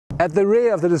At the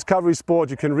rear of the Discovery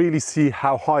Sport you can really see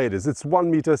how high it is. It's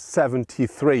 1.73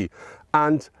 meters,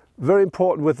 and very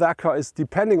important with that car is,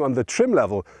 depending on the trim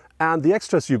level and the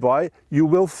extras you buy, you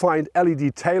will find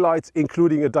LED taillights,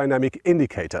 including a dynamic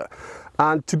indicator.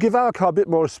 And to give our car a bit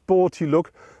more sporty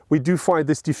look, we do find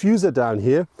this diffuser down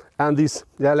here and these,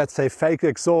 let's say, fake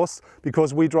exhausts,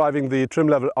 because we're driving the trim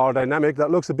level R Dynamic.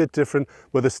 That looks a bit different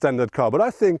with a standard car, but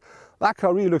I think that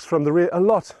car really looks from the rear a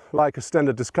lot like a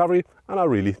standard Discovery, and I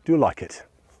really do like it.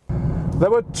 There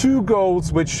were two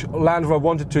goals which Land Rover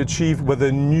wanted to achieve with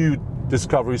the new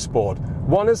Discovery Sport.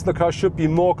 One is the car should be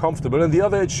more comfortable, and the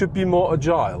other, it should be more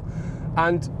agile.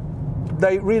 And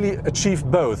they really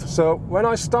achieved both. So when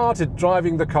I started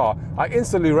driving the car, I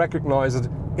instantly recognized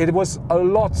it was a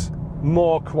lot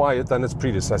more quiet than its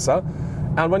predecessor.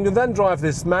 And when you then drive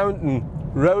this mountain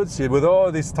roads here with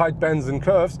all these tight bends and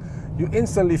curves, you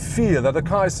instantly feel that the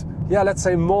car is, let's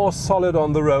say, more solid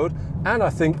on the road, and I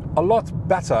think a lot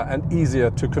better and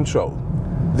easier to control.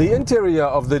 The interior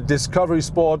of the Discovery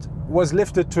Sport was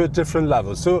lifted to a different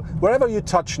level. So wherever you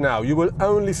touch now, you will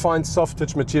only find soft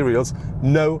touch materials,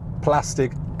 no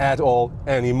plastic at all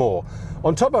anymore.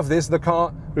 On top of this, the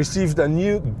car received a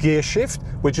new gear shift,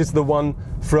 which is the one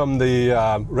from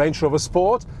the Range Rover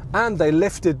Sport, and they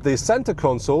lifted the center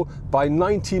console by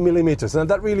 90 millimeters, and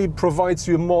that really provides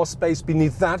you more space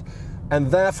beneath that, and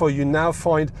therefore you now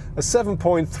find a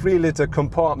 7.3 liter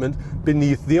compartment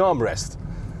beneath the armrest.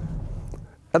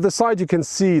 At the side you can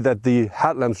see that the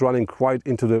headlamp's running quite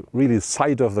into the really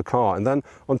side of the car, and then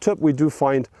on top we do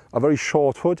find a very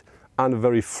short hood and a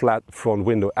very flat front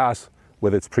window, as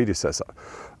with its predecessor.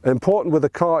 Important with the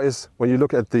car is, when you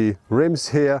look at the rims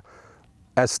here,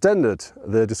 as standard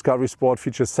the Discovery Sport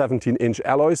features 17-inch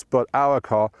alloys, but our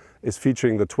car is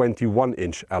featuring the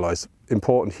 21-inch alloys.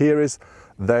 Important here is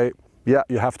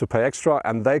you have to pay extra,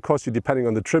 and they cost you, depending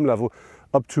on the trim level,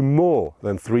 up to more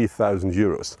than 3,000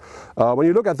 euros. When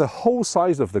you look at the whole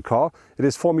size of the car, it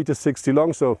is 4.60 meters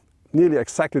long, so nearly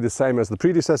exactly the same as the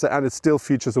predecessor, and it still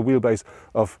features a wheelbase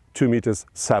of 2.74 meters.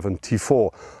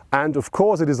 And of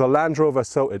course it is a Land Rover,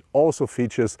 so it also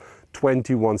features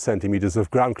 21 centimeters of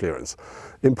ground clearance.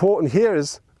 Important here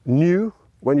is new,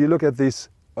 when you look at these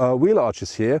wheel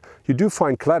arches here, you do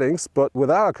find claddings, but with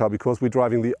our car, because we're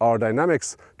driving the R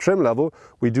Dynamics trim level,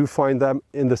 we do find them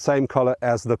in the same color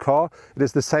as the car. It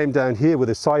is the same down here with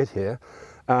the side here,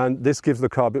 and this gives the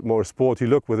car a bit more sporty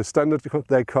look. With the standard,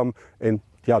 they come in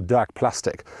dark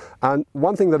plastic. And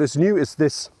one thing that is new is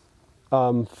this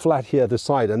flat here at the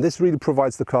side, and this really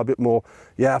provides the car a bit more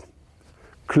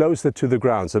closer to the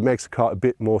ground, so it makes the car a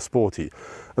bit more sporty.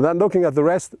 And then looking at the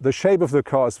rest, the shape of the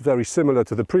car is very similar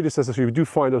to the predecessor, so we do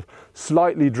find a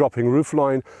slightly dropping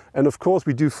roofline, and of course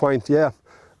we do find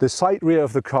the side rear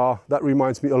of the car that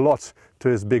reminds me a lot to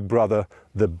his big brother,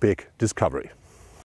 the big Discovery.